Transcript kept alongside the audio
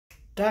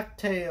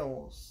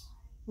Ducktales.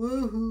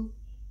 Woohoo!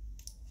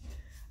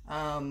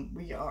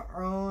 We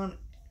are on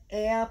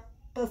episode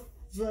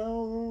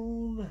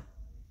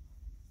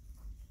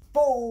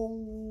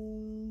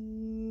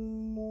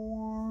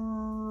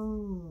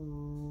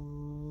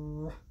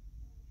 4.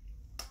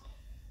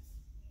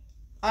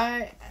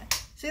 I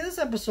see this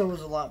episode was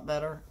a lot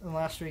better than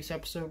last week's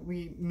episode.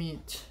 We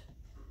meet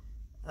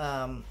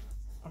I'm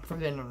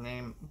forgetting her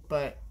name,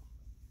 but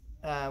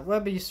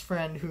Webby's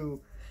friend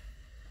who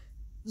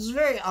is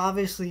very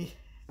obviously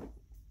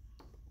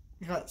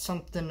got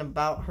something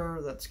about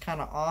her that's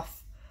kind of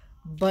off,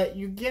 but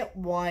you get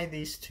why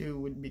these two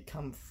would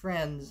become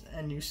friends,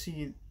 and you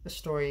see the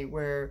story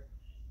where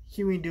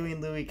Huey, Dewey,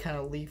 and Louie kind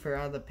of leave her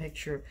out of the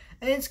picture,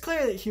 and it's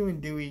clear that Huey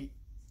and Dewey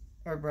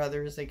are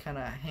brothers. They kind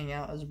of hang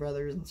out as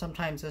brothers, and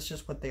sometimes that's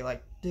just what they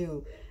like to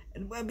do.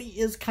 And Webby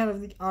is kind of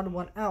the odd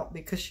one out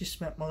because she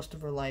spent most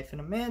of her life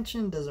in a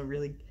mansion, doesn't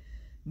really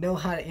know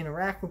how to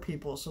interact with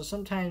people, so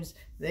sometimes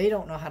they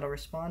don't know how to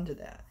respond to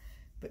that.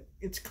 But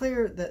it's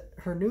clear that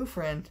her new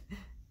friend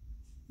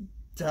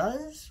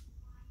does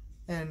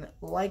and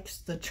likes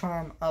the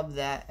charm of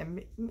that,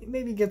 and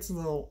maybe gets a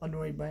little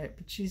annoyed by it,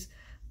 but she's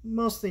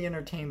mostly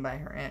entertained by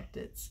her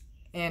antics.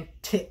 And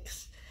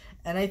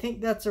I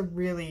think that's a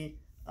really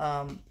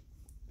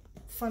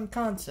fun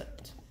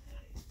concept.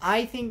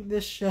 I think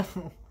this show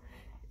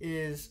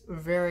is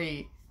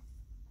very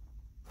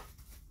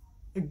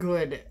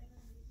good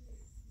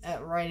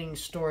at writing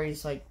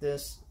stories like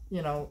this,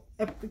 you know,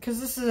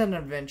 because this is an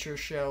adventure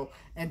show,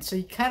 and so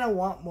you kind of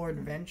want more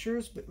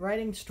adventures, but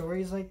writing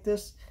stories like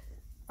this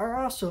are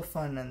also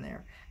fun in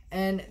there.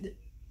 And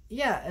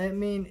yeah, I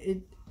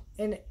mean,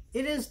 it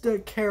is the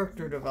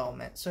character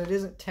development, so it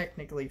isn't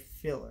technically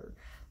filler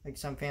like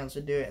some fans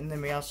would do it. And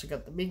then we also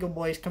got the Beagle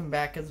Boys come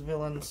back as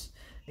villains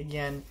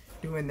again,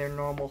 doing their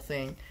normal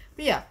thing.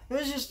 But yeah, it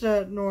was just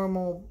a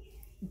normal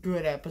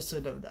good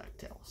episode of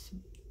DuckTales.